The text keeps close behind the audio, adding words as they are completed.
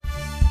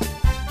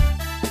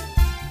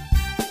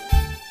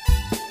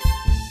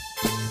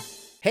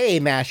Hey,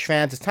 MASH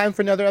fans, it's time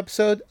for another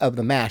episode of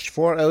the MASH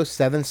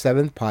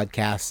 4077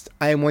 podcast.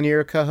 I am one of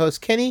your co-hosts,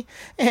 Kenny,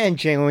 and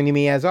joining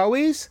me as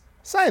always,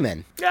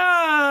 Simon.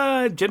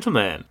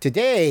 Gentleman.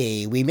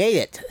 Today, we made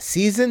it.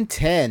 Season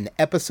 10,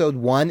 Episode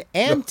 1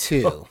 and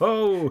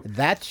 2.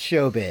 That's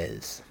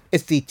Showbiz.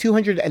 It's the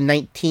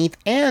 219th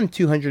and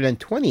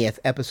 220th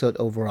episode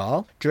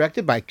overall,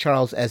 directed by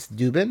Charles S.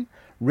 Dubin,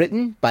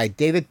 written by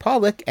David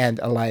Pollock and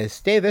Elias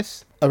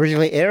Davis,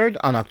 originally aired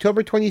on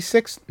October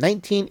 26,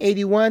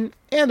 1981,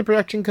 and the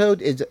production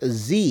code is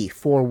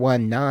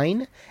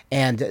Z419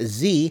 and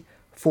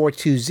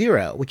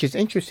Z420, which is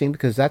interesting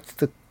because that's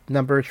the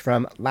numbers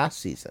from last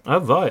season. Oh,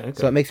 right. Okay.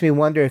 So it makes me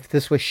wonder if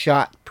this was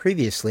shot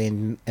previously,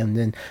 and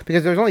then,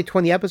 because there was only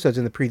 20 episodes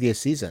in the previous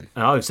season.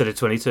 Oh, instead of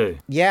 22.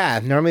 Yeah,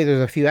 normally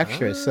there's a few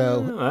extras,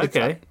 so...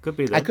 Okay, could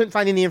be that. I couldn't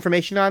find any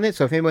information on it,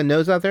 so if anyone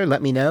knows out there,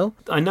 let me know.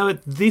 I know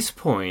at this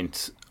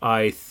point,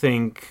 I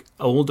think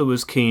Alder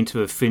was keen to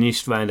have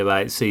finished round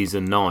about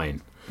season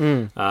 9.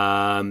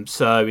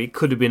 So it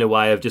could have been a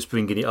way of just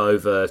bringing it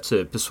over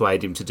to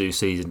persuade him to do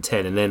season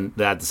 10, and then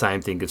they had the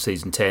same thing of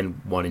season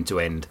 10 wanting to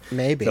end.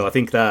 Maybe. So I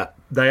think that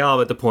they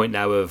are at the point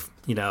now of,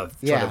 trying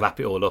to wrap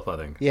it all up, I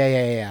think.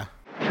 Yeah.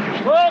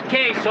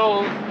 Okay,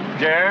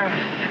 soldier.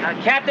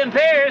 Captain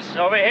Pierce,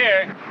 over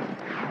here.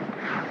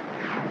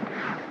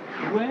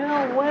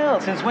 Well,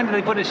 since when did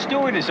they put a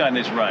stewardess on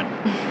this run?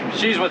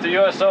 She's with the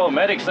USO.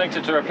 Medics thinks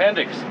it's her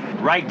appendix.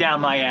 Right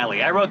down my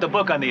alley. I wrote the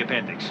book on the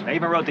appendix. I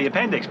even wrote the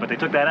appendix, but they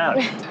took that out.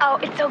 Oh,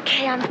 it's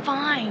okay. I'm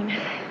fine.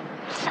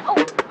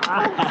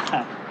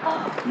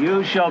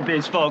 You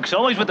showbiz folks,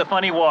 always with the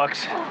funny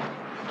walks.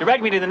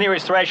 Direct me to the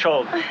nearest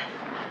threshold.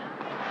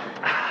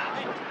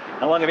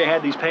 How long have you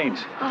had these pains?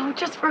 Oh,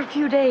 just for a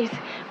few days.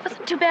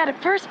 Wasn't too bad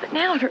at first, but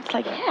now it hurts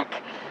like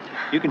heck.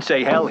 You can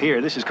say hell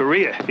here. This is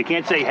Korea. If you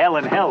can't say hell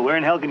in hell, where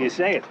in hell can you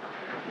say it?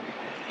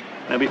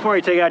 Now, before I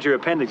take out your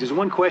appendix, there's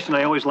one question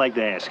I always like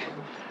to ask.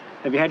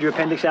 Have you had your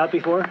appendix out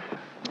before?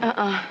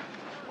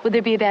 Would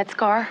there be a bad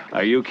scar?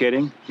 Are you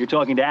kidding? You're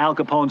talking to Al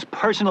Capone's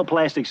personal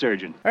plastic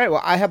surgeon. All right,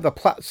 well, I have the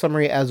plot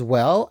summary as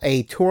well.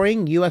 A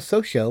touring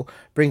USO show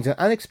brings an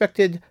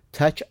unexpected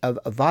touch of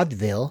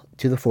vaudeville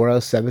to the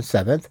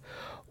 4077th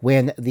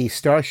when the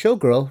star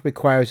showgirl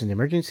requires an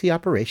emergency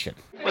operation.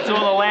 What's all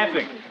the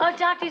laughing? Oh,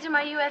 Doc, these are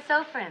my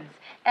USO friends.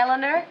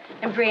 Eleanor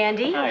and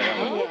Brandy. Hi,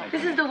 Eleanor.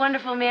 This is the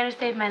wonderful man who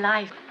saved my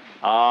life.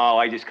 Oh,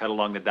 I just cut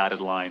along the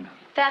dotted line.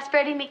 Fast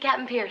Freddy, meet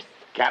Captain Pierce.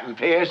 Captain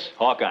Pierce,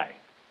 Hawkeye.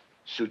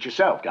 suit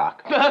yourself,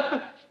 Doc.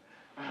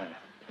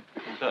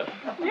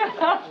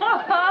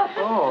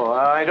 Oh,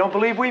 I don't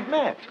believe we've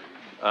met.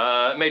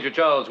 Major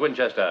Charles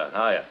Winchester.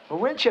 Hiya. Well,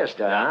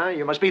 Winchester, huh?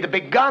 You must be the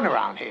big gun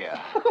around here.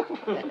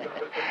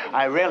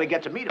 I rarely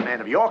get to meet a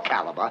man of your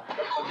caliber.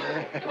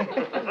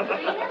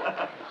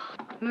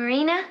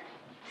 Marina?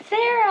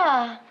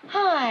 Sarah!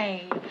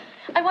 Hi.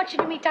 I want you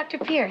to meet Dr.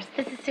 Pierce.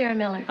 This is Sarah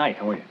Miller. Hi,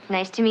 how are you?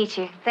 Nice to meet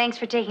you. Thanks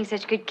for taking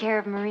such good care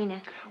of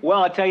Marina.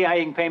 Well, I'll tell you how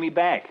you can pay me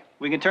back.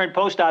 We can turn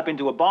post-op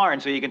into a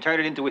barn so you can turn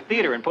it into a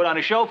theater and put on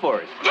a show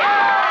for us.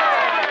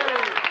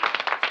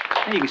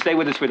 And you can stay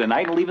with us for the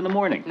night and leave in the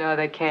morning. No,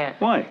 they can't.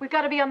 Why? We've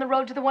got to be on the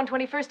road to the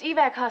 121st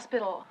Evac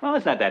Hospital. Well,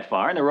 it's not that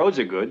far, and the roads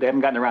are good. They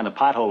haven't gotten around to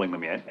potholing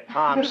them yet.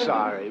 I'm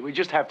sorry. We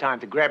just have time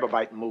to grab a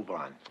bite and move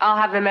on. I'll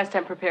have the mess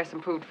tent prepare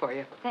some food for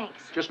you.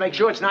 Thanks. Just make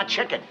sure it's not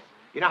chicken.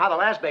 You know how the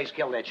last base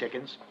killed their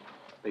chickens?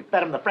 They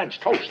fed them the French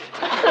toast.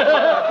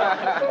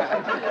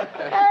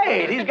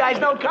 Hey, these guys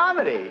know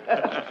comedy.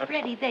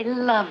 Freddie, they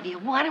love you.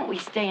 Why don't we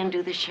stay and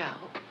do the show?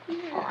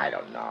 Oh, I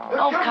don't know.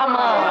 Oh, come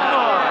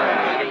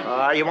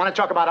on. You want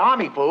to talk about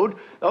Army food?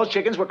 Those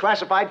chickens were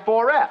classified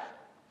 4F.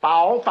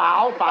 Foul,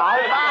 foul, foul, foul.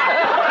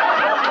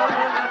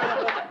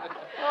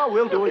 Oh,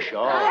 we'll do a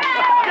show.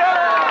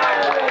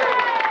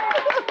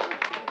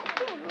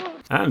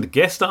 And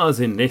guest stars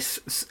in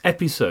this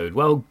episode,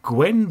 well,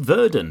 Gwen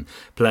Verdon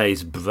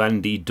plays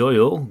Brandy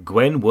Doyle.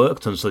 Gwen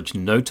worked on such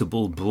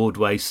notable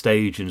Broadway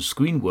stage and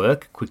screen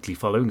work, quickly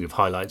following with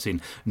highlights in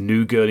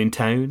New Girl in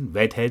Town,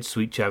 Redhead,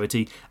 Sweet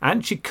Charity,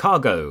 and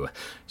Chicago.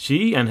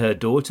 She and her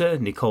daughter,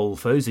 Nicole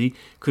Fosey,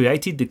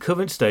 created the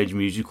current stage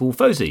musical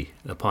Fosey.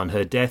 Upon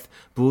her death,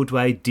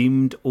 Broadway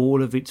dimmed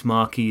all of its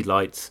marquee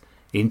lights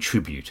in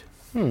tribute.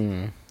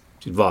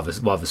 Rather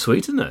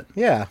sweet, isn't it?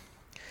 Yeah.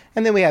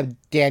 And then we have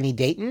Danny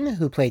Dayton,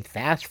 who played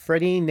Fast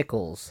Freddy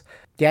Nichols.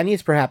 Danny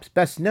is perhaps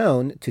best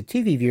known to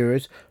TV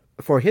viewers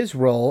for his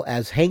role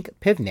as Hank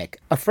Pivnik,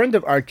 a friend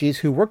of Archie's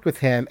who worked with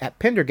him at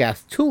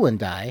Pendergast Tool and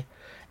Die,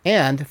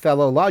 and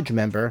fellow lodge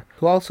member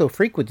who also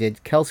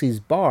frequented Kelsey's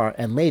bar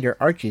and later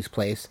Archie's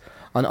place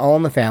on All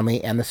in the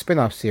Family and the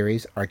spin-off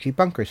series Archie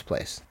Bunker's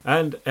Place.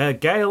 And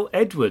Gail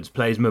Edwards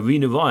plays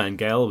Marina Ryan.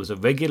 Gail was a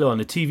regular on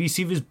the TV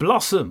series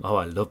Blossom. Oh,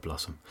 I love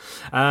Blossom.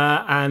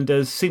 And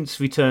has since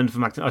returned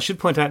from acting. I should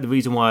point out the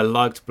reason why I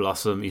liked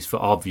Blossom is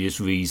for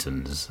obvious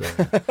reasons.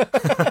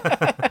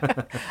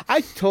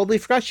 I totally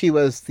forgot she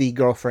was the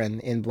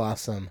girlfriend in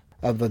Blossom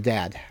of the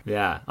dad.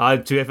 Yeah.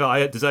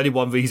 There's only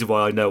one reason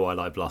why I know I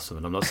like Blossom,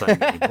 and I'm not saying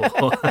it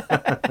anymore.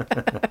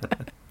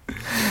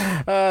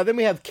 Then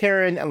we have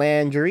Karen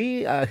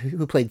Landry,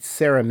 who played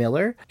Sarah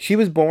Miller. She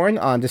was born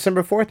on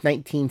December 4th,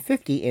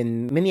 1950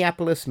 in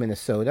Minneapolis,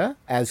 Minnesota,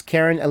 as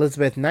Karen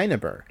Elizabeth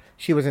Nienaber.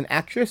 She was an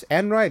actress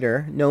and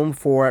writer known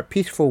for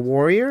Peaceful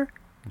Warrior,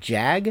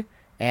 Jag,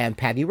 and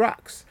Patty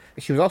Rocks.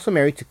 She was also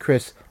married to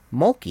Chris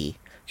Mulkey.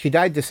 She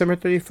died December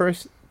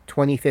 31st,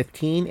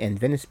 2015 in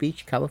Venice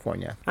Beach,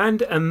 California.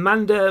 And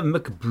Amanda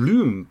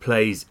McBroom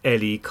plays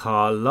Ellie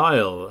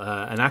Carlisle.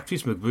 An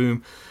actress,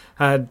 McBroom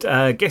had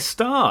guest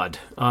starred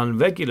on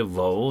regular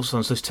roles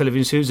on such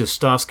television series as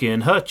Starsky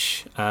and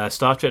Hutch,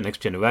 Star Trek Next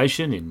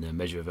Generation in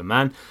Measure of a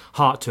Man,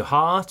 Heart to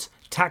Heart,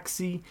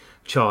 Taxi,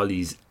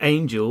 Charlie's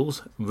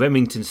Angels,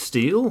 Remington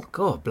Steele,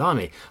 God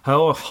blimey,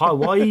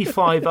 Hawaii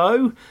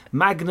Five-0,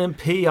 Magnum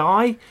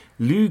P.I.,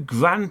 Lou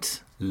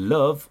Grant,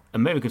 Love,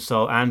 American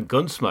Style, and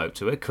Gunsmoke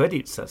to her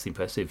credits. That's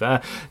impressive.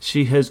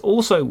 She has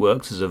also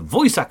worked as a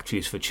voice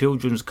actress for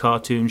children's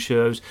cartoon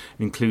shows,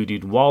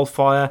 including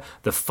Wildfire,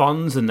 The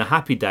Fonz and the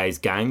Happy Days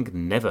Gang,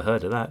 never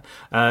heard of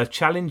that,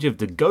 Challenge of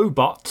the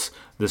GoBots,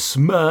 The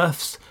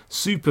Smurfs,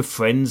 Super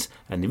Friends,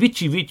 and the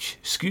Richie Rich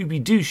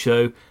Scooby-Doo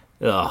Show.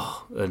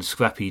 Oh, and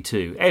Scrappy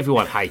too.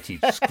 Everyone hated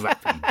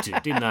Scrappy Doo,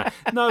 didn't they?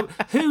 No,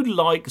 who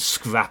liked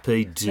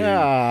Scrappy Doo?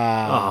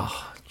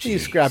 Oh,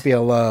 leave Scrappy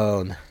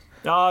alone.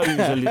 Oh, he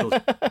was a little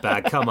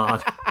bad. Come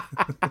on.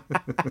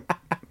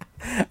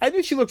 I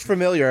knew she looked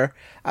familiar.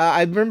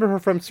 I remember her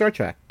from Star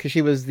Trek because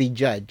she was the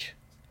judge.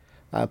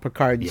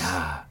 Picard's.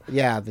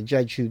 Yeah, the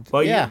judge who.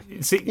 Well, yeah.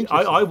 See,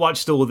 I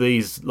watched all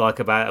these like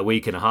about a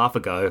week and a half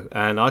ago,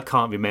 and I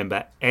can't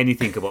remember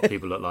anything of what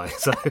people look like.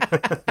 So.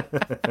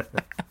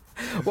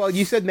 Well,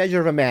 you said Measure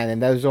of a Man,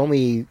 and there's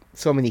only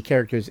so many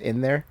characters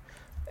in there.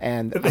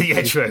 And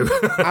yeah, true.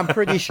 I'm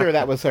pretty sure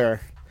that was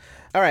her.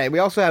 All right, we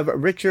also have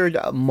Richard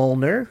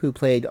Molnar, who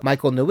played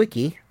Michael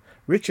Nowicki.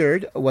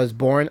 Richard was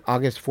born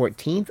August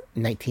 14th,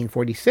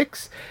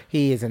 1946.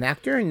 He is an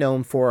actor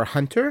known for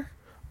Hunter,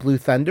 Blue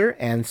Thunder,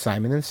 and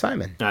Simon &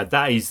 Simon. Now,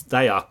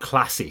 they are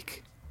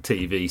classic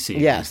TV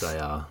series. Yes, they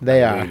are.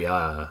 They are. Really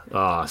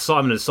are.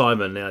 Simon &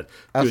 Simon.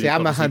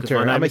 I'm a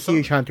Hunter. I'm a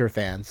huge Hunter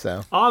fan,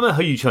 so. I'm a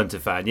huge Hunter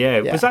fan, yeah.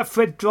 Was that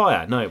Fred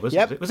Dryer? No, it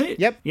wasn't. Yep. Was it?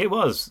 Yep. Yeah, it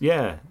was,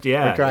 yeah.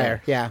 Fred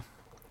Dryer, yeah.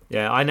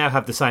 Yeah, I now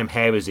have the same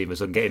hair as him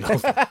as I'm getting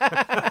older.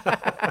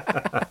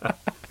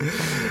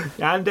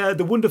 And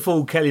the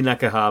wonderful Kelly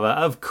Nakahara,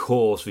 of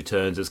course,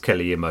 returns as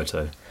Kelly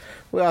Yamamoto.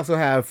 We also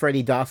have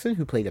Freddie Dawson,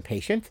 who played a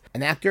patient,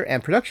 an actor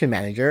and production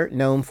manager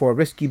known for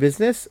Risky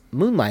Business,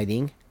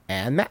 Moonlighting,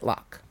 and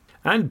Matlock.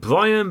 And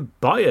Brian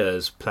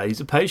Byers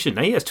plays a patient.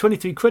 Now, he has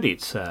 23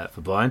 credits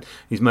for Brian.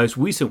 His most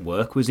recent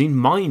work was in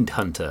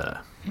Mindhunter.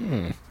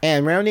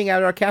 And rounding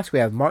out our cast, we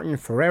have Martin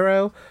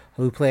Ferrero,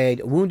 who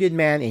played Wounded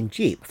Man in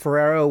Jeep.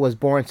 Ferrero was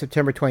born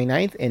September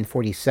 29th in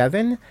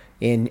 1947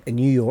 in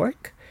New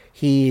York.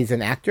 He's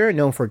an actor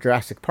known for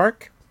Jurassic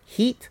Park,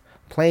 Heat,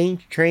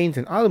 Planes, Trains,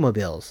 and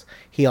Automobiles.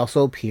 He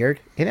also appeared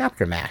in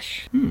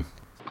Aftermath.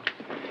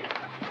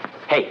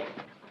 Hey,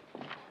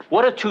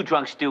 what do two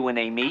drunks do when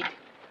they meet?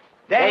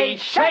 They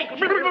shake.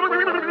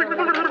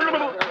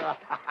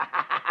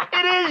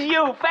 It is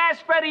you,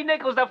 Fast Freddie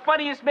Nichols, the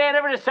funniest man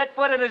ever to set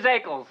foot in his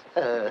ankles.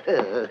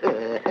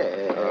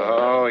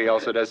 Oh, he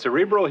also does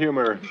cerebral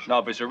humor.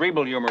 No, for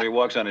cerebral humor, he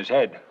walks on his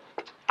head.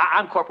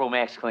 I'm Corporal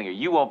Max Klinger.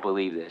 You won't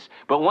believe this,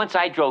 but once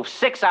I drove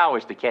 6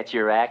 hours to catch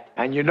your act.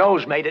 And your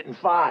nose made it in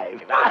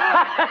 5.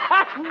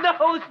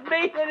 Nose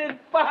made it in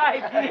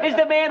 5. Is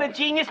the man a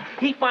genius?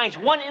 He finds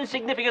one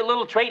insignificant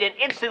little trait and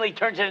instantly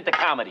turns it into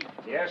comedy.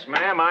 Yes,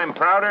 ma'am, I'm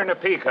prouder than a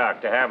peacock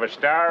to have a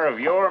star of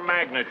your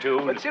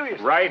magnitude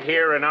right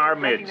here in our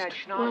midst.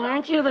 Well,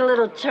 aren't you the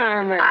little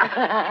charmer?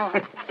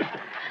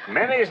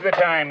 Many's the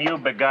time you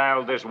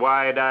beguiled this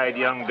wide-eyed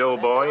young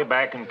doughboy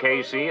back in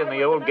KC in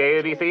the old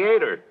Gaiety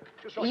Theater.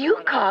 You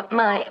caught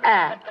my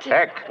act.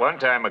 Heck, one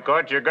time I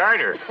caught your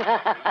garter.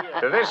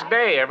 To this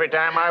day, every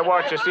time I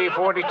watch a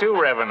C-42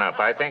 revving up,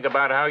 I think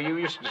about how you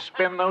used to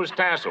spin those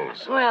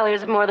tassels. Well,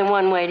 there's more than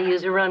one way to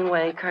use a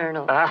runway,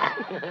 Colonel.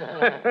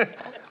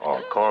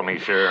 Oh, call me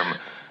Sherm.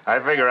 I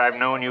figure I've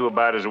known you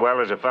about as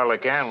well as a fella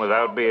can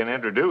without being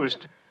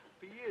introduced.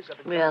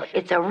 Well,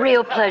 it's a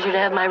real pleasure to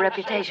have my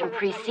reputation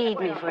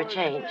precede me for a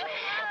change.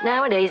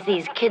 Nowadays,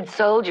 these kid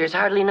soldiers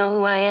hardly know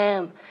who I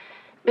am.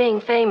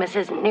 Being famous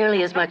isn't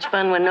nearly as much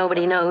fun when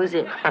nobody knows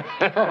it.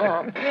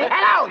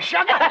 Hello,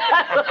 sugar!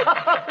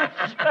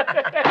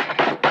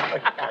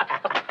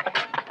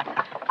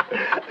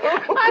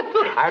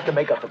 I have to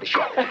make up for the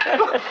show.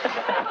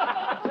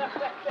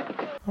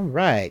 All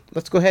right,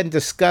 let's go ahead and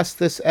discuss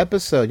this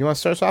episode. You want to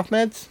start us off,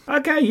 Meds?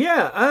 Okay,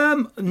 yeah.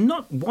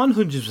 Not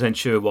 100%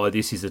 sure why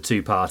this is a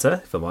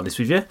two-parter, if I'm honest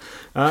with you.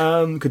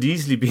 Could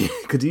easily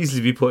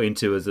be put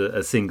into as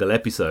a single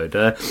episode.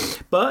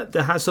 But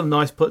there has some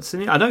nice puts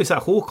in it. I noticed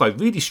that Hawkeye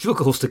really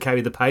struggles to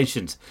carry the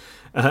patient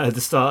at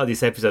the start of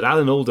this episode.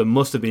 Alan Alda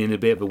must have been in a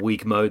bit of a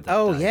weak mode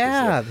that day,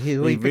 yeah. He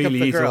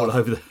really is all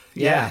over the...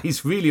 Yeah,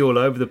 he's really all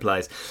over the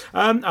place.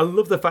 I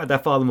love the fact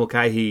that Father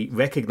Mulcahy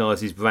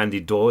recognises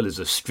Brandy Doyle as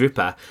a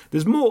stripper.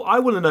 There's more. I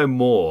want to know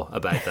more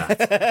about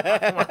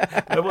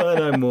that. I want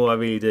to know more, I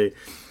really do.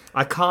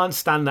 I can't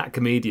stand that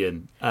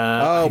comedian.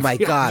 Oh my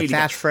God, really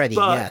Fast Freddy,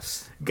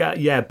 yes.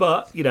 Yeah,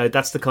 but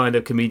that's the kind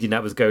of comedian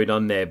that was going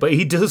on there. But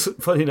he does,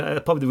 probably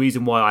the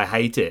reason why I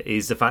hate it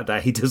is the fact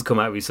that he does come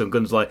out with some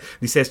guns. Like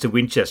he says to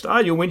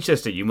Winchester, you're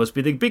Winchester, you must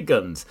be the big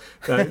guns.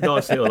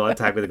 Nice little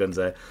tag with the guns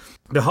there.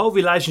 The whole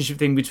relationship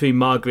thing between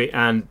Margaret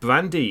and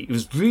Brandy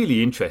was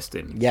really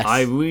interesting. Yes.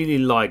 I really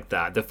liked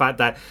that. The fact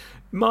that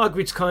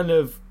Margaret's kind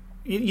of,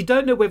 you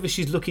don't know whether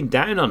she's looking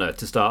down on her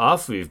to start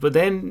off with, but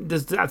then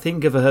there's that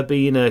thing of her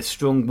being a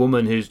strong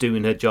woman who's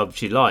doing her job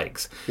she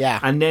likes.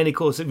 Yeah. And then, of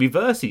course, it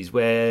reverses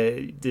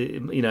where,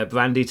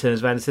 Brandy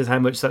turns around and says how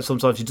much that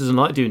sometimes she doesn't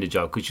like doing the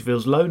job because she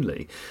feels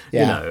lonely.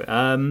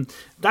 Yeah.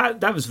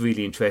 That was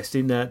really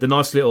interesting. The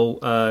nice little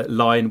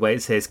line where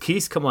it says,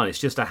 kiss, come on, it's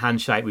just a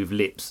handshake with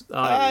lips.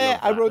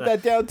 I wrote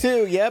that down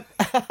too, yep.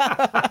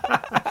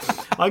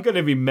 I'm going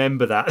to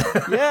remember that.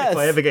 Yes. If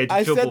I ever get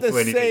into trouble for anything.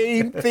 I said the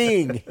same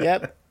thing,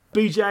 yep.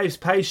 BJ's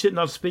patient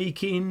not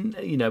speaking,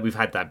 we've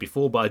had that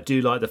before, but I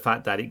do like the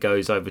fact that it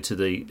goes over to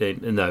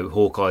the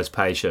Hawkeye's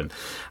patient.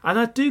 And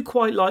I do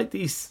quite like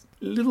this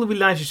little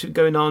relationship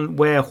going on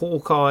where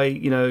Hawkeye,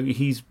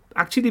 he's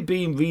actually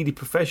being really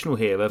professional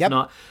here of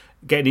not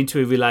getting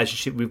into a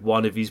relationship with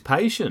one of his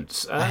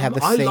patients. I have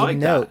the same like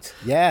note. That.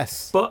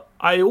 Yes. But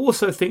I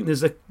also think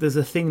there's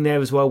a thing there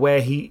as well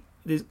where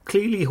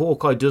clearly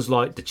Hawkeye does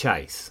like the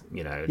chase,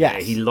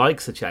 Yes. He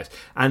likes the chase,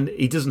 and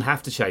he doesn't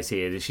have to chase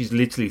here. She's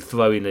literally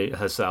throwing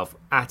herself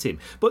at him,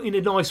 but in a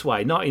nice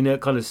way, not in a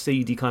kind of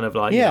seedy kind of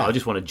like, I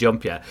just want to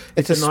jump you.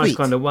 It's a nice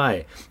kind of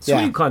way,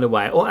 sweet kind of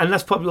way. And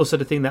that's probably also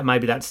the thing that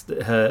maybe that's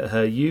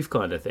her youth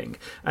kind of thing.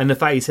 And the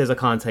fact he says, I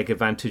can't take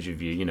advantage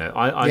of you,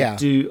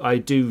 I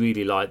do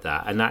really like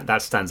that, and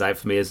that stands out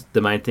for me as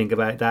the main thing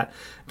about that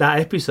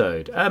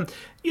episode.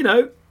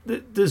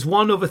 There's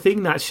one other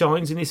thing that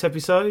shines in this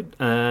episode,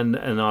 and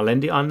I'll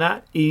end it on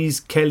that,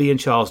 is Kelly and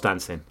Charles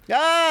dancing.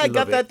 I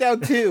got that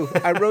down too.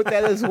 I wrote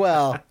that as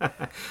well.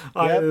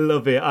 I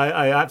love it.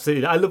 I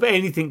absolutely, I love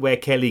anything where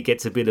Kelly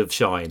gets a bit of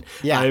shine.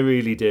 Yeah. I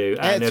really do.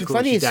 And it's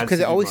funny because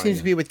it always seems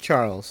to be with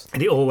Charles.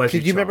 And it always.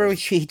 Did you remember when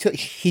he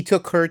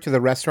took her to the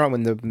restaurant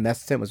when the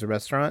mess tent was a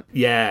restaurant?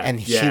 Yeah. And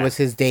she was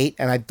his date,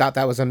 and I thought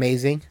that was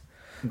amazing.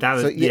 That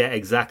was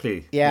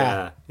exactly.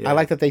 Yeah. I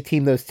like that they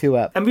teamed those two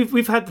up. And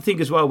we've had the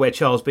thing as well where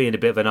Charles being a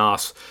bit of an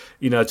arse,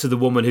 to the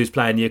woman who's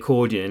playing the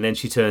accordion, and then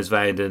she turns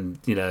around and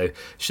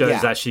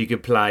shows that she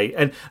could play.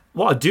 And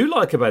what I do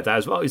like about that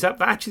as well is that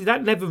actually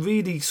that never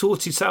really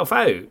sorts itself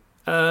out.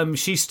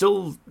 She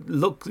still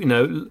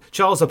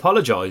Charles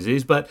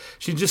apologises, but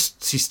she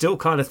still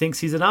kind of thinks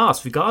he's an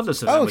arse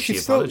regardless of how much he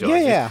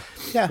apologises. Yeah.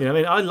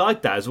 I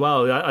like that as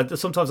well.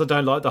 Sometimes I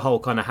don't like the whole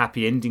kind of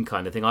happy ending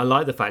kind of thing. I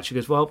like the fact she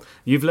goes, well,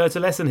 you've learnt a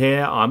lesson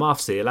here, I'm off,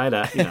 see you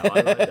later. I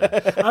like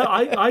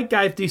that. I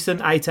gave this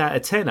an 8 out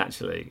of 10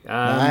 actually.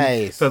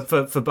 Nice. For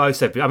both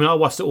episodes. I mean, I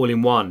watched it all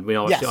in one when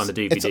I watched it on the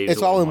DVD.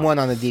 It's all in one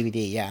on the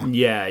DVD,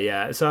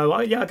 Yeah. So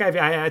I gave it 8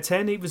 out of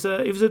 10. It was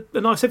a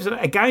nice episode.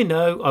 Again,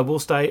 though, I will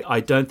say I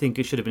don't think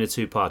it should have been a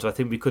 2-part. I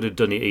think we could have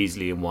done it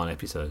easily in one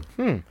episode.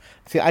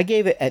 See, I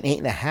gave it an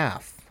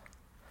 8.5.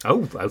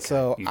 Oh, okay.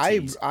 So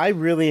I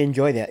really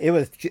enjoyed it.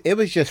 It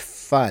was just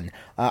fun.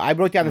 I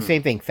wrote down the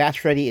same thing. Fast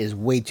Freddy is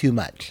way too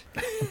much.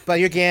 But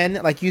again,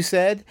 like you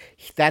said,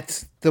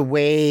 that's the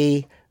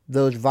way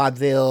those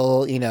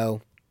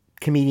vaudeville,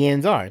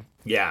 comedians are.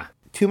 Yeah.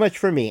 Too much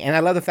for me. And I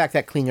love the fact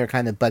that Klinger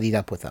kind of buddied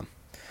up with him.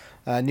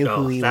 Knew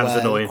who he was. That was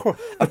annoying.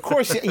 Of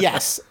course,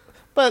 yes.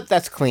 But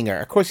that's Klinger.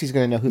 Of course he's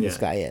going to know who this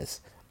guy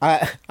is.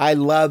 I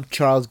love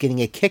Charles getting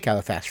a kick out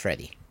of Fast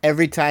Freddy.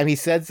 Every time he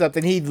said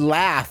something, he'd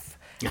laugh.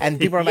 And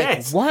people are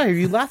like, why are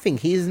you laughing?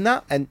 He's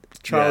not. And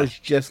Charles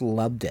just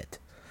loved it.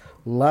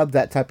 Loved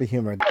that type of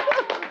humor.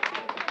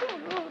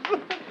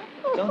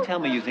 Don't tell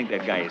me you think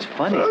that guy is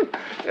funny.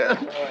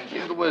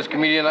 He's the worst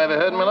comedian I ever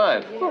heard in my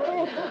life.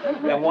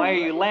 Then why are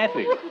you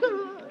laughing?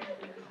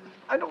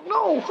 I don't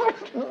know.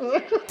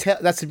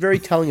 That's very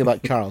telling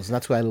about Charles, and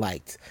that's what I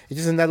liked. It's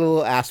just another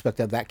little aspect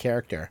of that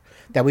character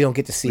that we don't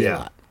get to see a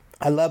lot.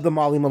 I love the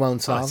Molly Malone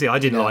song. See, I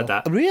didn't like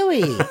that.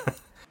 Really?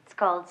 It's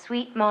called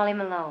Sweet Molly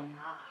Malone.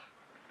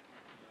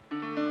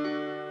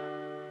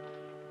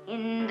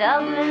 In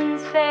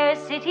Dublin's fair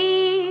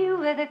city,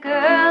 where the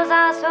girls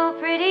are so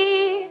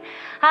pretty,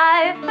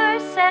 I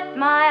first set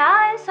my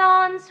eyes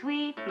on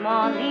sweet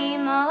Molly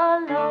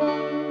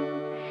Malone.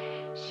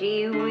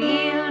 She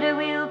wheeled a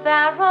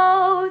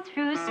wheelbarrow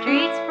through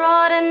streets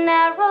broad and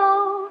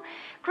narrow,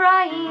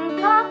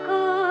 crying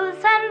cockles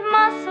and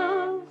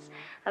mussels,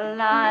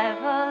 alive,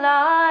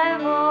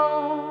 alive,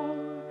 oh.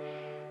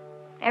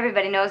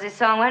 Everybody knows this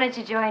song. Why don't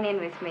you join in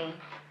with me?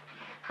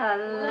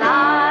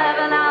 Alive,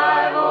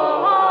 alive,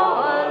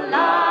 oh,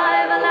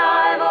 alive,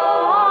 alive,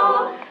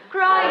 oh,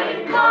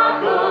 crying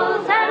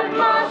cockles and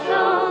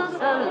mussels,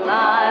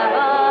 alive,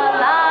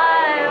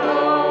 alive,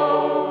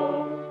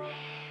 oh.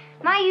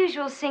 My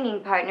usual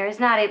singing partner is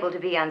not able to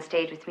be on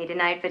stage with me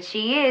tonight, but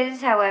she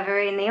is, however,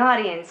 in the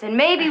audience, and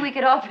maybe we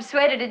could all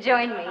persuade her to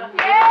join me.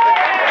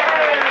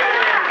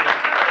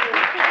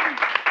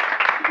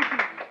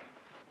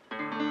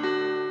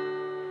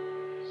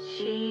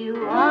 She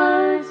was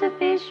a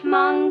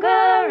fishmonger,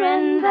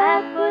 and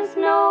that was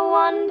no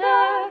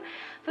wonder,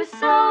 for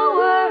so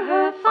were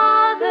her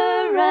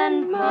father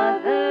and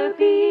mother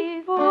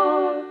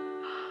before.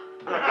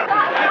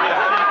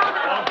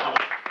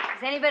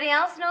 Does anybody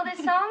else know this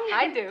song?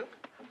 I do.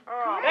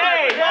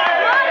 Hey!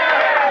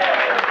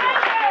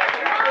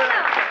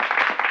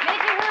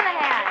 Major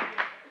Houlihan.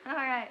 All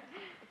right.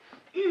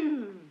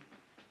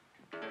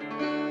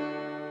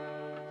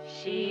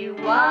 She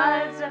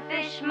was a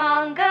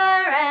fishmonger,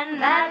 and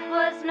that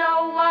was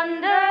no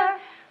wonder,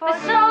 for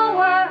so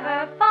were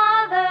her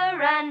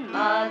father and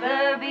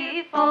mother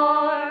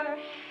before.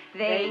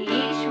 They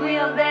each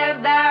wheeled their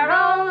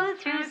barrow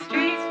through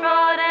streets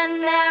broad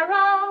and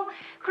narrow,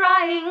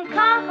 crying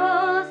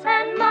cockles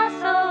and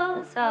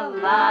mussels,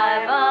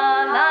 alive,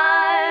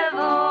 alive,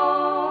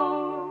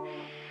 oh.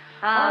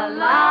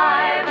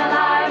 Alive,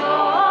 alive,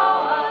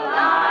 oh,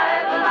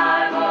 alive,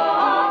 alive,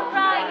 oh,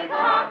 crying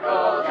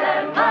cockles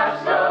and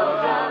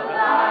mussels,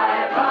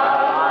 alive,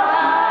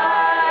 alive,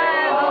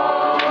 oh.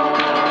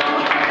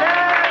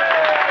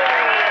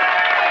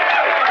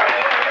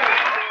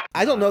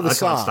 I don't know the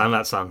song. I can't stand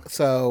that song.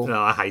 So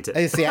no, I hate it.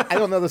 I see. I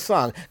don't know the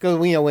song because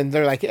when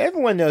they're like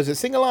everyone knows it,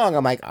 sing along.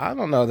 I'm like I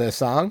don't know this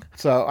song.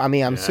 So I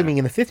mean I'm assuming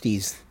in the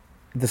 50s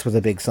this was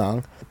a big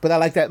song. But I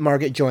like that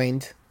Margaret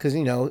joined because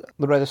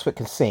Loretta Swit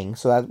can sing,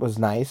 so that was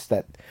nice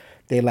that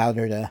they allowed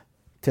her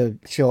to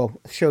show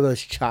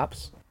those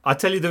chops. I'll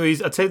tell you the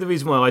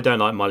reason why I don't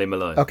like Molly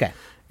Malone. Okay.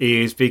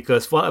 Is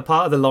because part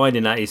of the line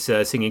in that is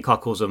singing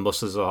cockles and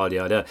mussels or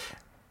yada.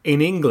 In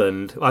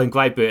England, in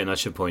Great Britain, I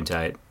should point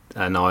out,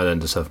 and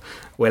Ireland and stuff,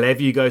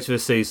 wherever you go to a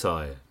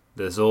seaside,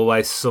 there's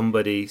always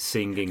somebody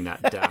singing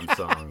that damn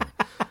song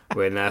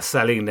when they're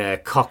selling their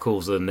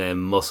cockles and their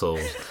mussels.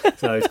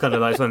 So it's kind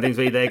of like one of the things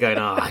where they're going,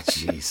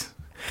 jeez.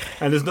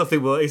 And there's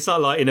nothing more. It's not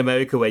like in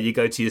America where you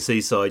go to your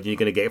seaside and you're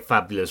going to get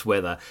fabulous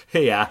weather.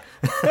 Here,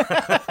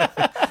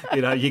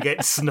 you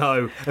get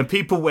snow and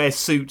people wear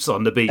suits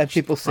on the beach. And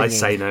people singing. I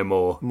say no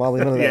more.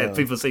 Molly Malone. Yeah,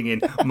 people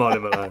singing Molly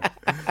Malone.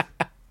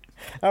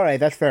 All right,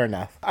 that's fair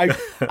enough.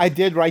 I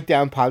did write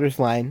down Potter's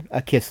line,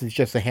 a kiss is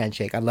just a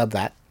handshake. I love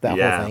that whole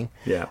thing.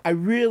 Yeah. I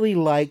really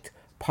liked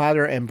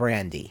Potter and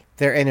Brandy,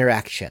 their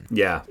interaction.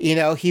 Yeah.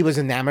 He was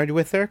enamored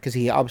with her because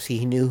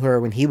he knew her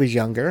when he was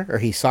younger, or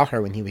he saw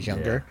her when he was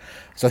younger. Yeah.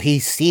 So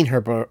he's seen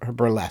her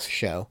burlesque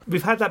show.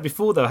 We've had that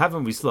before, though,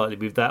 haven't we, slightly,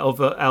 with that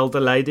other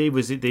elder lady?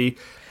 Was it the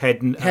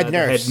head nurse? Head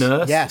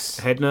nurse. Yes.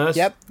 Head nurse?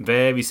 Yep.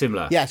 Very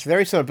similar. Yes,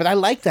 very similar. But I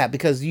like that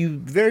because you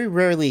very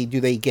rarely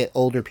do they get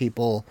older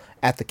people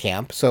at the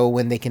camp. So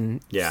when they can,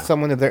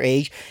 someone of their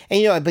age.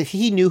 And, but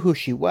he knew who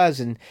she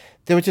was. And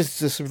there was just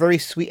this very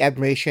sweet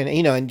admiration.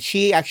 And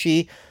she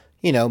actually,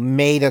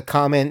 made a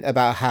comment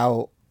about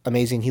how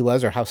amazing he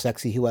was or how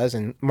sexy he was.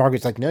 And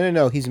Margaret's like,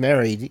 no, he's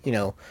married,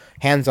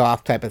 hands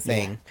off type of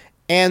thing. Yeah.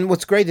 And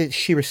what's great is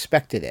she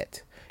respected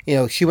it.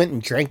 She went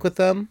and drank with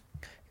them.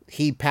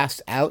 He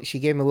passed out. She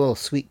gave him a little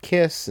sweet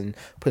kiss and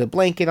put a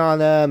blanket on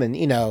him. And,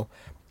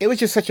 it was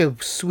just such a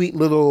sweet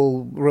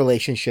little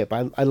relationship.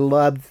 I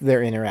loved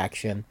their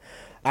interaction.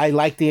 I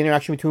liked the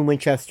interaction between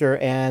Winchester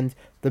and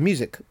the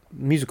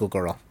musical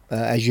girl,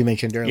 as you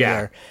mentioned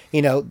earlier.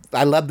 Yeah.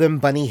 I love them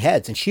bunny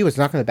heads, and she was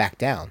not going to back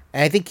down.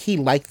 And I think he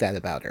liked that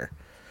about her.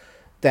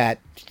 That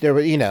there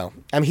were,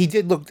 he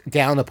did look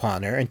down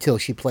upon her until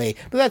she played,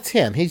 but that's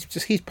him. He's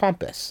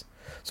pompous.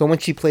 So when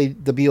she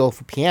played the viol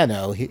for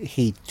piano,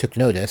 he took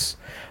notice.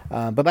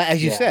 But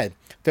as you said,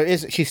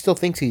 she still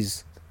thinks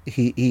he's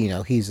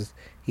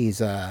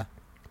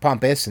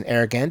pompous and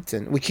arrogant,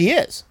 and which he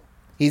is.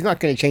 He's not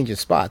going to change his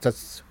spots.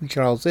 That's who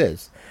Charles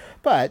is.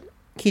 But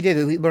he did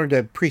learn to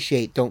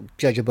appreciate, don't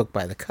judge a book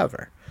by the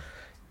cover,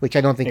 which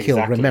I don't think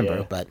he'll remember.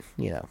 Yeah. But,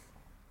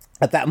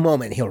 at that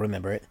moment, he'll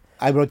remember it.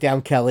 I wrote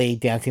down Kelly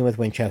dancing with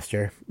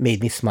Winchester.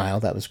 Made me smile.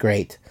 That was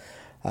great.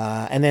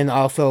 And then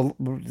also,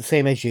 the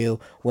same as you,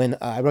 when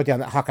I wrote down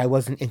that Hawkeye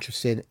wasn't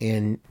interested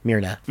in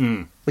Myrna,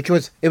 which I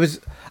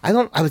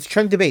was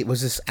trying to debate,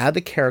 was this out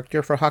of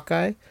character for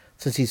Hawkeye,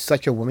 since he's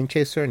such a woman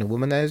chaser and a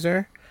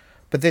womanizer?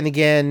 But then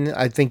again,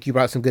 I think you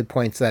brought some good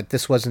points that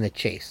this wasn't a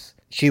chase.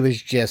 She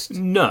was just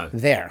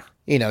there.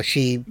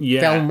 She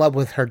fell in love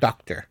with her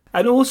doctor.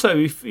 And also,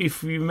 if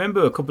you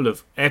remember a couple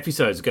of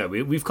episodes ago,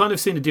 we've kind of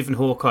seen a different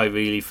Hawkeye,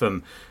 really,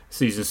 from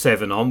season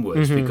 7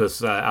 onwards,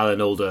 because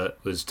Alan Alda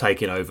was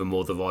taking over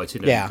more the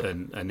writing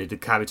and the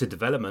character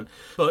development.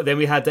 But then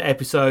we had the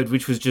episode,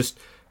 which was just,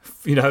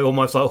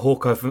 almost like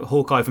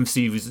Hawkeye from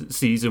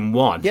season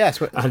 1.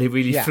 Yes. And it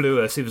really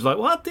flew us. It was like,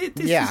 what? This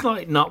is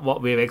like not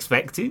what we were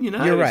expecting,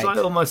 You're right. It's like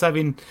almost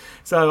having...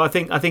 So I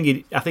think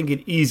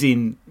it is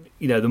in,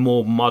 the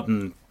more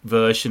modern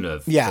version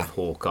of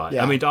Hawkeye.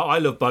 Yeah. I mean, I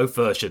love both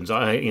versions.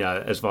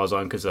 As far as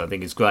I'm concerned, I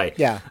think it's great.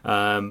 Yeah.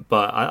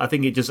 But I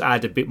think it just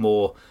adds a bit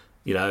more,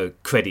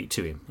 credit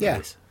to him.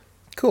 Yeah.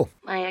 Cool.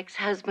 My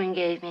ex-husband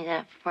gave me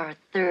that for our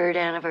 3rd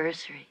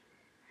anniversary.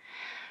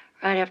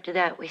 Right after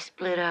that, we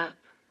split up.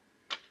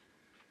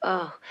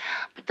 Oh,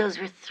 but those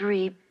were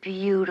 3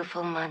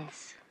 beautiful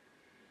months.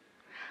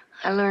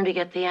 I learned to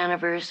get the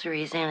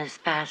anniversaries in as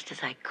fast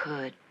as I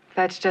could.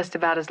 That's just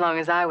about as long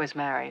as I was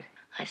married.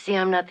 I see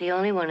I'm not the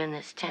only one in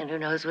this tent who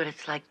knows what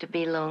it's like to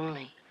be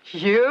lonely.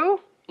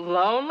 You?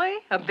 Lonely?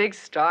 A big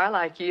star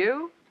like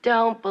you?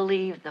 Don't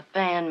believe the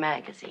fan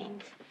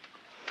magazines.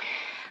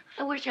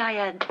 I wish I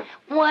had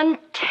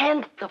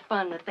 1/10 the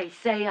fun that they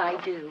say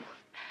I do.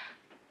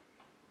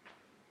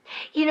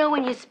 You know,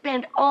 when you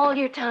spend all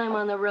your time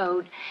on the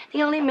road,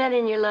 the only men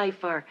in your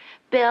life are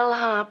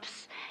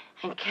bellhops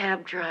and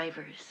cab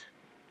drivers.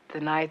 The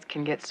nights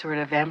can get sort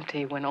of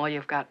empty when all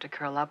you've got to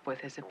curl up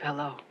with is a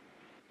pillow.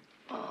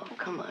 Oh,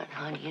 come on,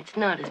 honey. It's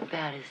not as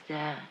bad as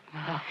that.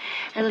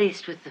 At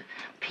least with the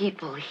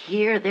people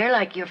here, they're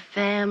like your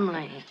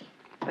family.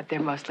 But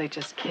they're mostly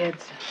just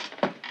kids.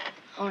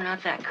 Oh,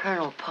 not that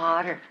Colonel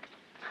Potter.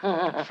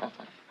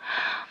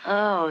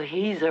 Oh,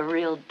 he's a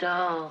real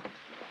doll.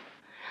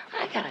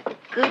 I got a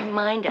good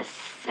mind to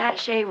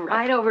sashay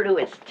right over to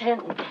his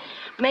tent and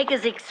make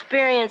his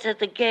experience at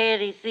the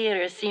Gaiety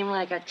Theater seem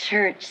like a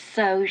church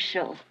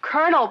social.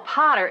 Colonel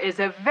Potter is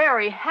a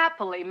very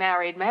happily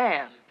married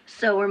man.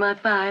 So were my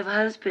 5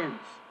 husbands,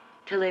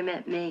 till they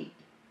met me.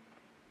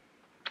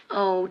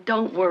 Oh,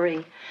 don't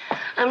worry.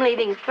 I'm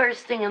leaving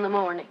first thing in the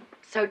morning.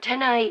 So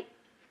tonight,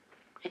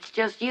 it's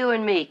just you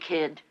and me,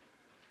 kid.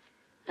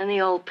 And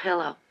the old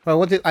pillow. Well,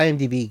 what did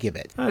IMDb give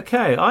it?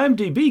 Okay,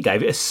 IMDb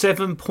gave it a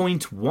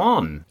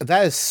 7.1.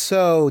 That is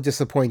so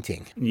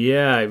disappointing.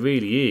 Yeah, it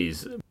really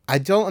is. I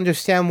don't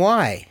understand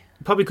why.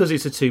 Probably because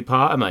it's a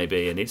 2-parter,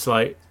 maybe, and it's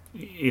like,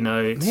 you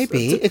know...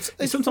 It's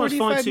sometimes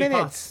 45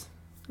 minutes.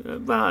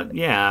 Well,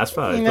 yeah, I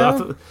suppose. You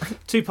know? But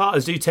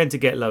 2-parters do tend to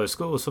get lower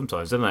scores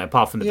sometimes, don't they?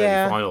 Apart from the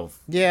very final.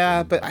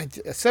 Yeah, but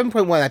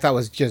 7.1 I thought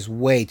was just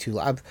way too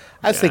low.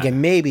 I was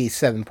thinking maybe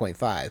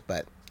 7.5,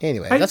 but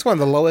anyway, that's one of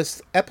the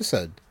lowest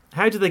episodes.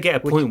 How do they get a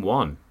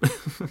 0.1?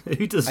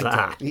 Who does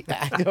that?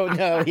 I don't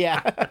know, yeah.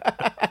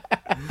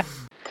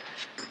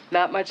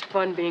 Not much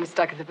fun being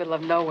stuck in the middle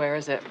of nowhere,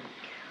 is it?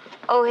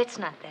 Oh, it's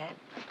not that.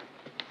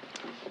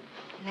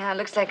 Now, it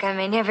looks like I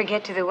may never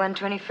get to the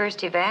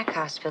 121st Evac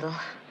hospital.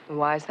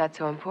 Why is that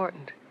so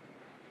important?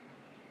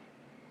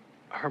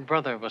 Her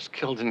brother was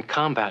killed in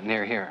combat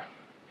near here.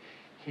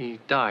 He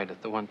died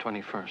at the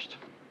 121st.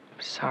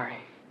 I'm sorry.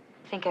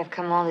 I think I've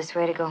come all this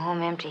way to go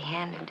home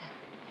empty-handed.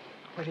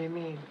 What do you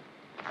mean?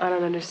 I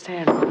don't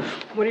understand.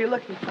 What are you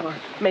looking for?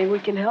 Maybe we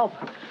can help.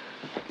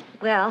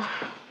 Well,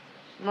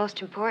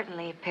 most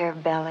importantly, a pair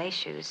of ballet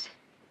shoes.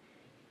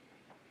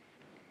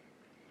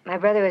 My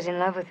brother was in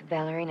love with a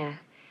ballerina,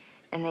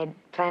 and they'd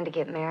planned to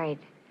get married.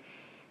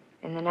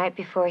 And the night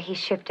before he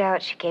shipped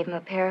out, she gave him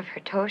a pair of her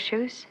toe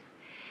shoes,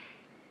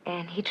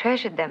 and he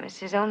treasured them as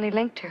his only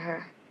link to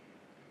her.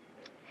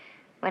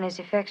 When his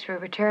effects were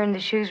returned,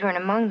 the shoes weren't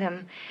among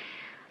them.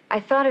 I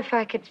thought if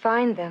I could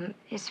find them,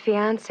 his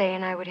fiancée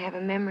and I would have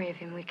a memory of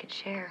him we could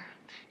share.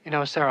 You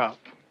know, Sarah,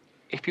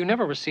 if you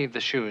never received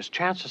the shoes,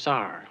 chances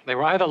are they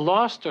were either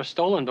lost or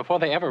stolen before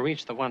they ever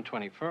reached the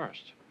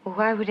 121st. Well,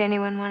 why would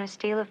anyone want to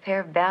steal a pair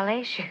of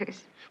ballet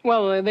shoes?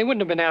 Well, they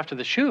wouldn't have been after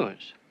the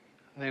shoes.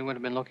 They would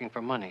have been looking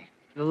for money.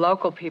 The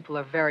local people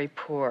are very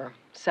poor.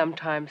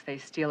 Sometimes they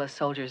steal a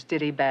soldier's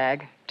ditty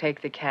bag,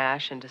 take the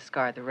cash, and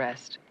discard the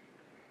rest.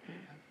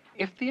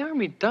 If the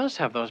Army does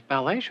have those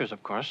ballet shoes,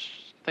 of course,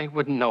 they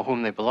wouldn't know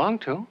whom they belong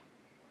to.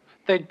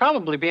 They'd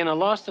probably be in a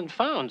lost and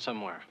found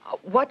somewhere.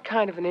 What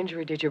kind of an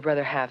injury did your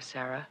brother have,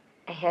 Sarah?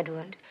 A head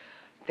wound.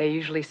 They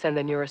usually send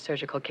the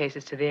neurosurgical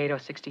cases to the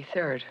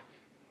 8063rd.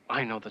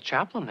 I know the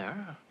chaplain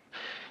there.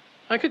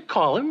 I could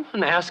call him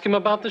and ask him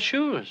about the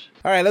shoes.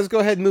 All right, let's go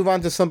ahead and move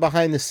on to some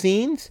behind the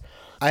scenes.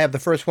 I have the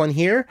first one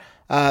here.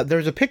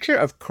 There's a picture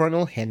of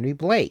Colonel Henry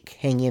Blake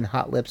hanging in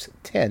Hot Lips'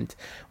 tent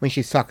when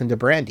she's talking to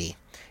Brandy.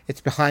 It's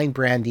behind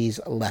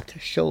Brandy's left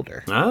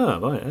shoulder. Ah,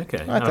 right,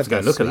 okay. I have to go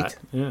look at that.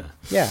 Yeah.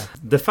 Yeah.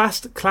 The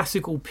fast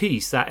classical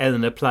piece that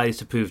Eleanor plays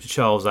to prove to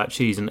Charles that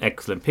she's an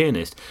excellent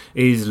pianist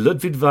is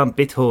Ludwig van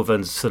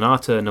Beethoven's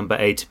Sonata No.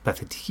 8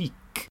 Pathétique.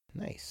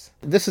 Nice.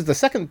 This is the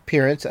second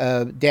appearance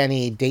of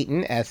Danny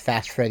Dayton as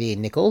Fast Freddy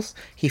Nichols.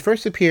 He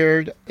first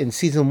appeared in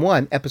Season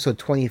 1, Episode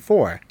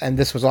 24, and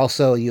this was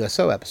also a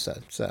USO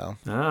episode, so...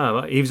 Ah,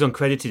 well, he was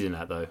uncredited in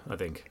that, though, I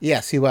think.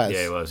 Yes, he was.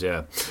 Yeah, he was,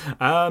 yeah.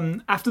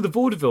 After the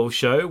vaudeville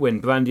show, when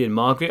Brandy and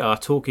Margaret are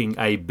talking,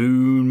 a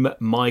boom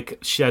mic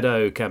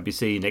shadow can be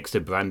seen next to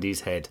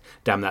Brandy's head.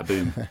 Damn that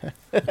boom.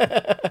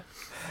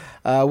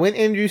 When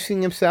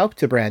introducing himself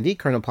to Brandy,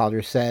 Colonel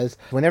Potter says,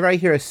 "Whenever I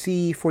hear a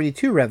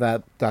C-42 rev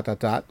up, ...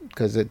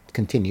 because it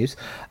continues,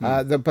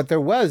 but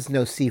there was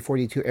no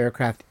C-42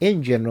 aircraft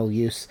in general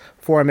use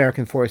for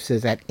American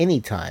forces at any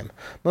time.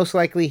 Most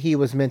likely he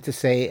was meant to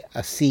say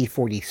a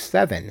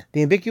C-47,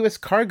 the ambiguous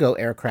cargo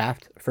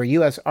aircraft for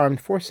U.S.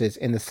 armed forces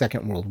in the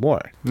Second World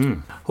War."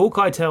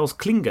 Hawkeye tells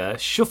Klinger,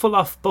 "Shuffle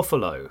off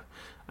Buffalo,"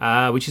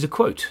 which is a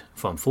quote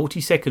from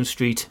 42nd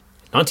Street,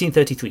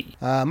 1933.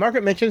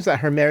 Margaret mentions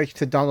that her marriage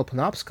to Donald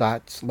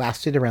Penobscot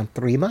lasted around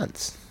 3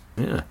 months.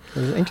 Yeah. It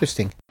was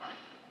interesting.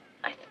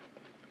 I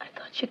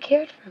thought you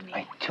cared for me.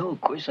 I do,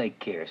 of course I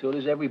care. So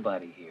does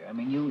everybody here. I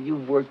mean,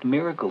 you've worked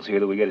miracles here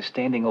that we get a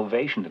standing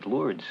ovation at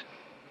Lourdes.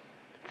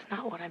 That's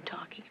not what I'm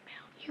talking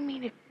about. You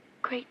mean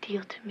great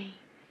deal to me.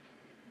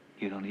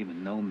 You don't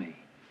even know me.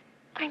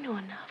 I know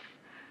enough.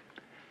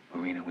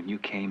 Marina, when you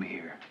came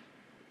here,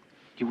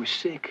 you were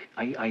sick.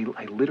 I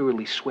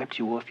literally swept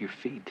you off your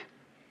feet.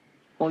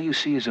 All you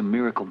see is a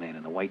miracle man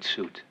in a white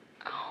suit.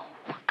 Oh,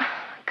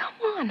 come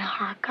on,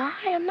 Hawkeye.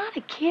 I'm not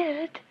a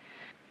kid.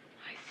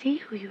 I see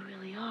who you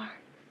really are.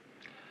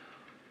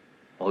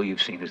 All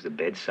you've seen is the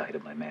bad side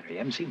of my manner. You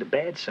haven't seen the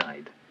bad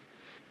side.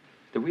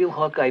 The real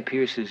Hawkeye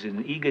Pierce is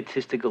an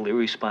egotistical,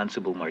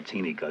 irresponsible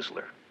martini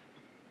guzzler.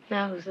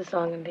 Now who's the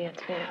song and dance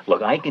fan?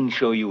 Look, I can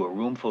show you a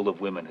room full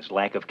of women as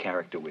lack of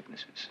character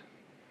witnesses.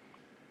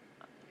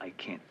 I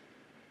can't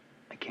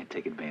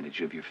take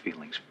advantage of your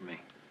feelings for me.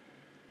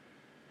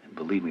 And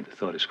believe me, the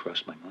thought has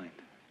crossed my mind.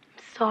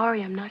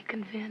 Sorry, I'm not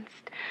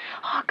convinced.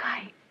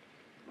 Hawkeye.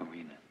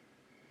 Marina,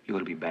 you ought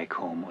to be back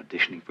home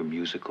auditioning for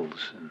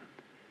musicals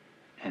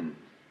and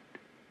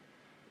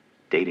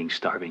dating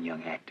starving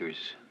young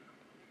actors,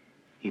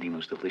 eating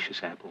those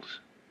delicious apples.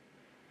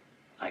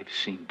 I've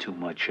seen too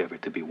much ever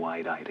to be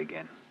wide-eyed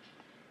again.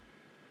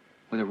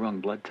 We're the wrong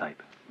blood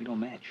type. We don't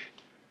match.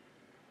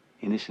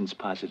 Innocence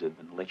positive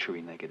and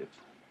lechery negative.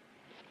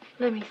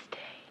 Let me stay.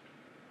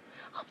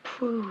 I'll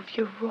prove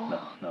you're wrong.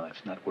 No,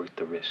 it's not worth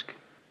the risk.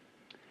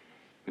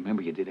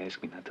 Remember, you did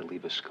ask me not to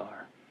leave a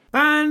scar.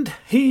 And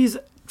here's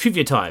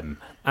trivia time.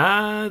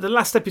 The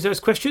last episode's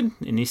question,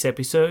 in this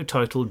episode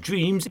titled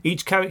Dreams,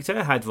 each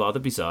character had rather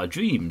bizarre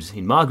dreams.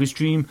 In Margaret's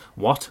dream,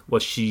 what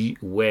was she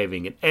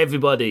wearing? And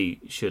everybody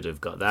should have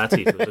got that.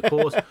 It was, of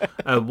course,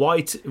 a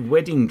white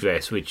wedding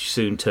dress, which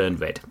soon turned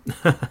red.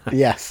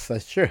 Yes,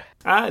 that's true.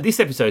 This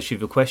episode's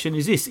trivia question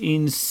is this.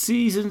 In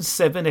Season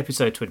 7,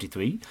 Episode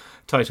 23,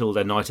 titled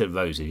A Night at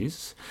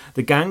Roses,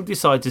 the gang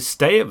decide to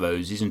stay at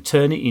Roses and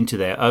turn it into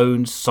their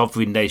own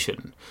sovereign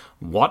nation.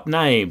 What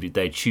name did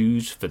they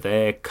choose for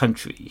their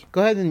country?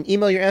 Go ahead and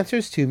email your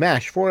answers to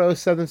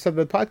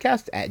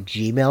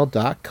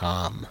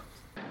mash4077podcast@gmail.com.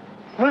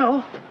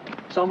 Well,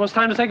 it's almost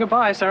time to say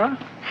goodbye, Sarah.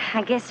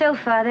 I guess so,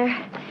 Father.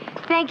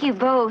 Thank you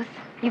both.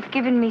 You've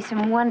given me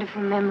some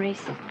wonderful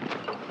memories.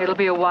 It'll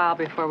be a while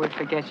before we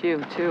forget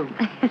you, too.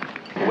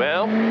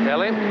 Well,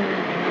 Ellie,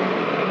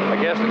 I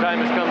guess the time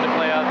has come to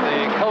play out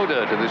the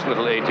coda to this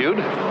little etude.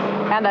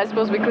 And I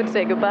suppose we could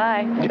say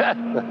goodbye.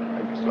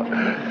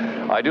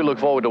 I do look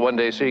forward to one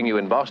day seeing you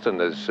in Boston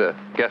as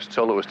guest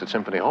soloist at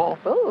Symphony Hall.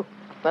 Oh,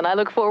 then I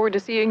look forward to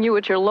seeing you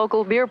at your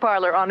local beer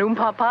parlor on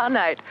Papa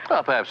night.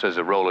 Well, perhaps there's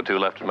a roll or two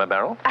left in my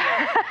barrel.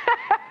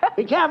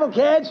 Be careful,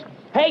 kids.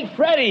 Hey,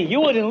 Freddie, you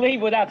wouldn't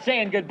leave without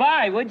saying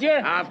goodbye, would you?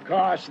 Of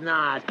course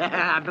not.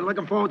 I've been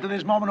looking forward to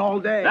this moment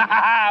all day.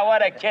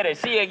 What a kidder.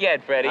 See you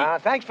again, Freddie.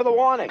 Thanks for the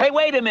warning. Hey,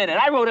 wait a minute.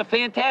 I wrote a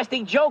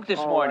fantastic joke this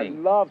morning.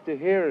 I'd love to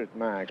hear it,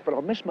 Max, but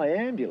I'll miss my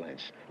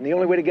ambulance. And the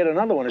only way to get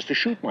another one is to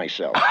shoot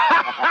myself.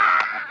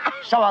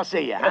 So I'll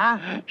see you,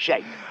 huh?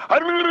 Shake.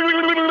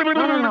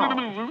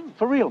 No.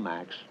 For real,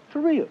 Max. For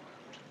real.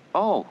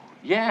 Oh,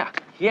 yeah.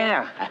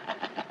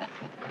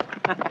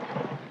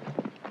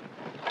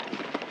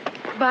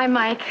 Bye,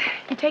 Mike.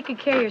 You take good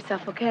care of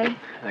yourself, okay?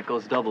 That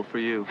goes double for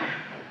you.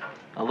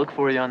 I'll look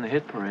for you on the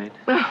hit parade.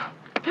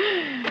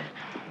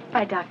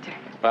 Bye, Doctor.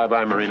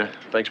 Bye-bye, Marina.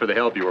 Thanks for the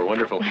help. You were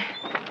wonderful.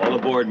 All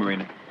aboard,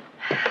 Marina.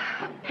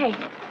 Hey,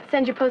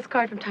 send your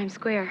postcard from Times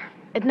Square.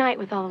 At night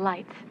with all the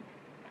lights.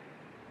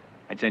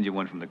 I'd send you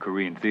one from the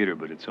Korean theater,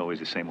 but it's always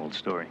the same old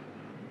story.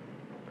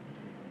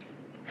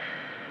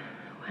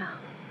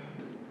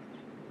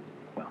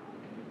 Well,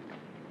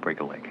 break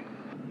a leg.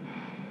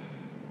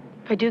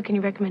 If I do, can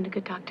you recommend a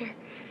good doctor?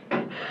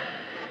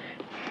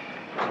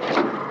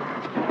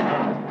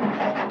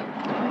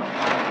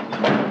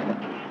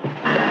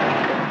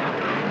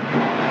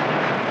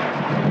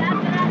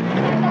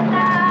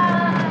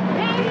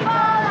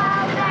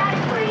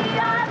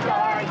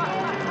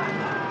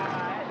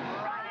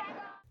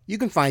 You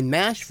can find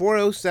MASH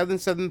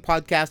 4077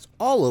 Podcast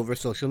all over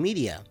social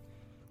media.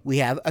 We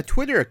have a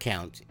Twitter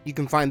account. You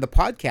can find the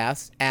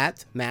podcast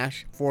at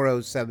MASH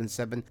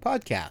 4077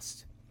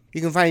 Podcast. You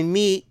can find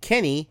me,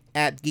 Kenny,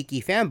 at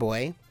Geeky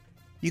Fanboy.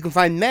 You can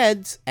find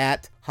Meds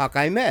at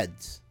Hawkeye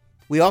Meds.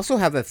 We also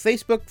have a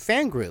Facebook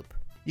fan group.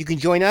 You can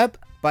join up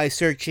by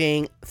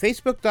searching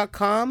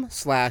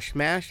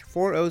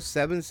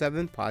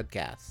facebook.com/MASH4077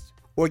 Podcast.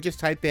 Or just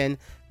type in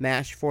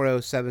MASH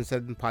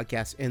 4077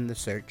 Podcast in the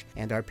search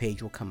and our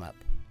page will come up.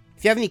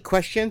 If you have any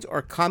questions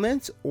or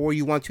comments, or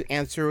you want to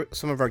answer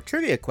some of our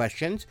trivia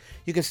questions,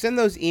 you can send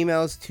those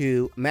emails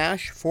to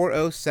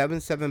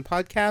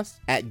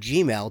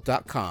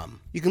mash4077podcast@gmail.com.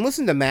 You can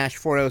listen to MASH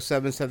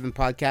 4077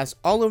 Podcast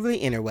all over the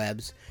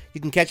interwebs.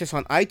 You can catch us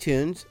on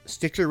iTunes,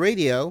 Stitcher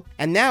Radio,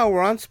 and now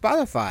we're on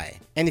Spotify.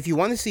 And if you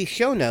want to see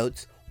show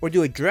notes, or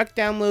do a direct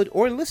download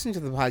or listen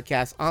to the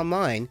podcast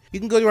online, you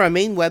can go to our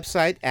main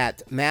website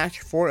at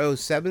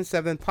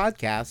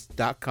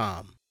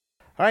mash4077podcast.com.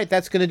 All right,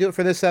 that's going to do it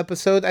for this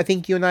episode. I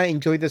think you and I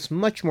enjoyed this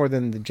much more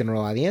than the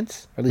general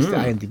audience, or at least the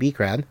IMDb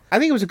crowd. I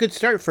think it was a good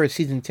start for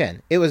season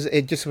 10.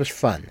 It just was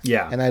fun.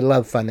 Yeah. And I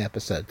love fun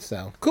episodes,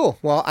 so cool.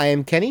 Well, I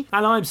am Kenny.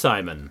 And I'm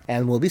Simon.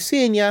 And we'll be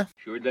seeing ya.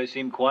 Sure does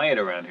seem quiet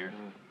around here.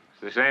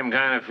 The same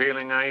kind of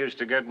feeling I used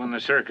to get when the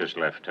circus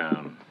left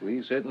town.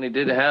 We certainly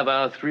did have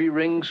our 3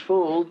 rings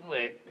full, didn't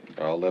we?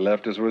 All that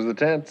left us was the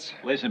tents.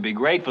 Listen, be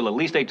grateful. At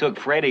least they took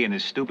Freddie and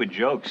his stupid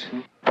jokes.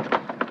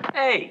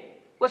 Hey,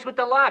 what's with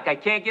the lock? I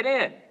can't get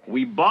in.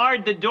 We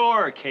barred the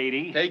door,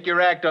 Katie. Take your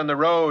act on the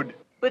road.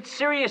 But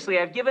seriously,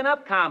 I've given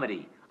up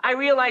comedy. I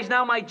realize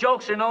now my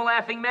jokes are no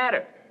laughing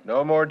matter.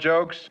 No more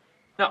jokes?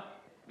 No.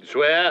 You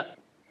swear?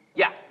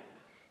 Yeah.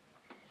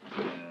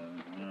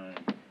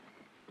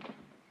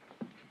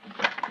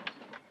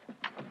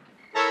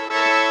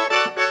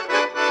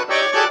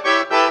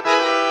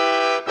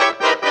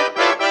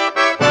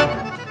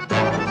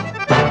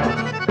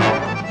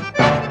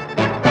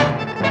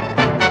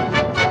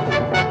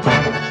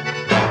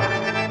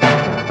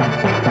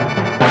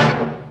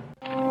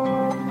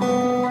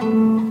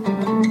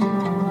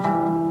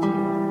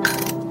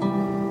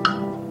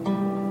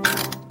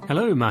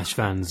 Hello, MASH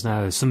fans.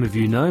 Now, as some of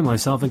you know,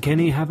 myself and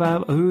Kenny have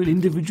our own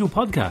individual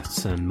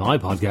podcasts, and my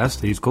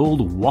podcast is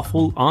called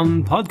Waffle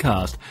On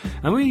Podcast,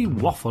 and we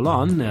waffle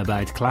on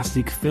about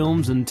classic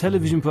films and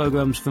television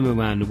programs from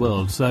around the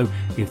world. So,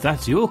 if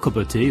that's your cup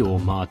of tea or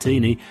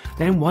martini,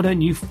 then why don't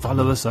you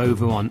follow us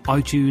over on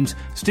iTunes,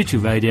 Stitcher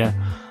Radio,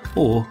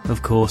 or,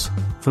 of course,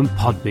 from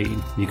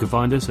Podbean. You can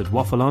find us at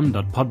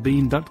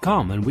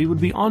waffleon.podbean.com, and we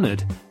would be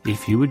honoured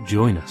if you would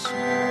join us.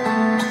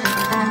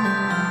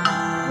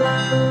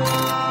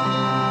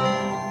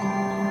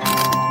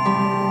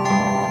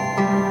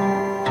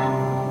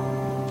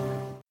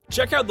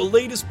 Check out the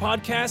latest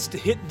podcast to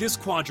hit this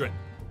quadrant,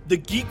 The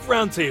Geek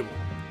Roundtable.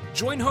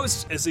 Join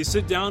hosts as they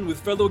sit down with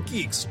fellow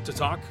geeks to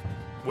talk,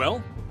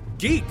 well,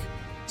 geek.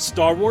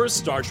 Star Wars,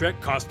 Star Trek,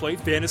 cosplay,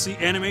 fantasy,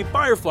 anime,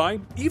 Firefly,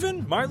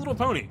 even My Little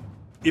Pony.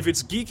 If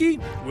it's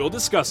geeky, we'll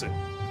discuss it.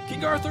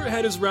 King Arthur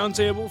had his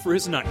roundtable for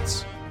his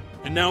knights.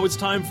 And now it's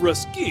time for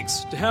us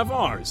geeks to have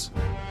ours.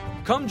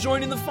 Come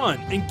join in the fun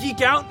and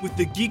geek out with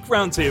The Geek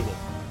Roundtable.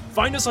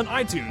 Find us on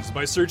iTunes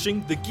by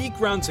searching The Geek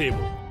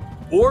Roundtable.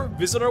 Or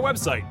visit our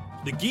website,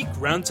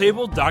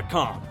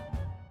 thegeekroundtable.com.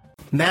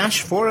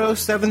 MASH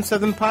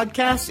 4077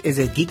 Podcast is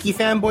a Geeky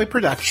Fanboy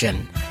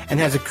production and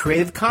has a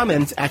Creative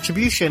Commons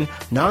Attribution,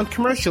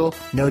 Non-Commercial,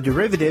 No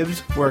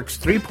Derivatives, Works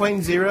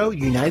 3.0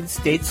 United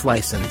States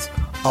license.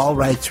 All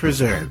rights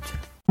reserved.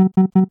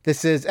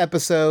 This is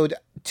episode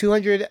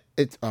 200...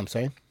 I'm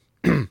sorry.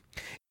 Go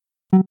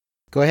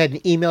ahead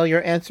and email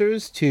your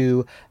answers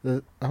to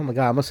the... Oh my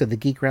god, I almost said the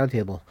Geek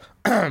Roundtable.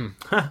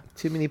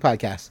 Too many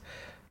podcasts.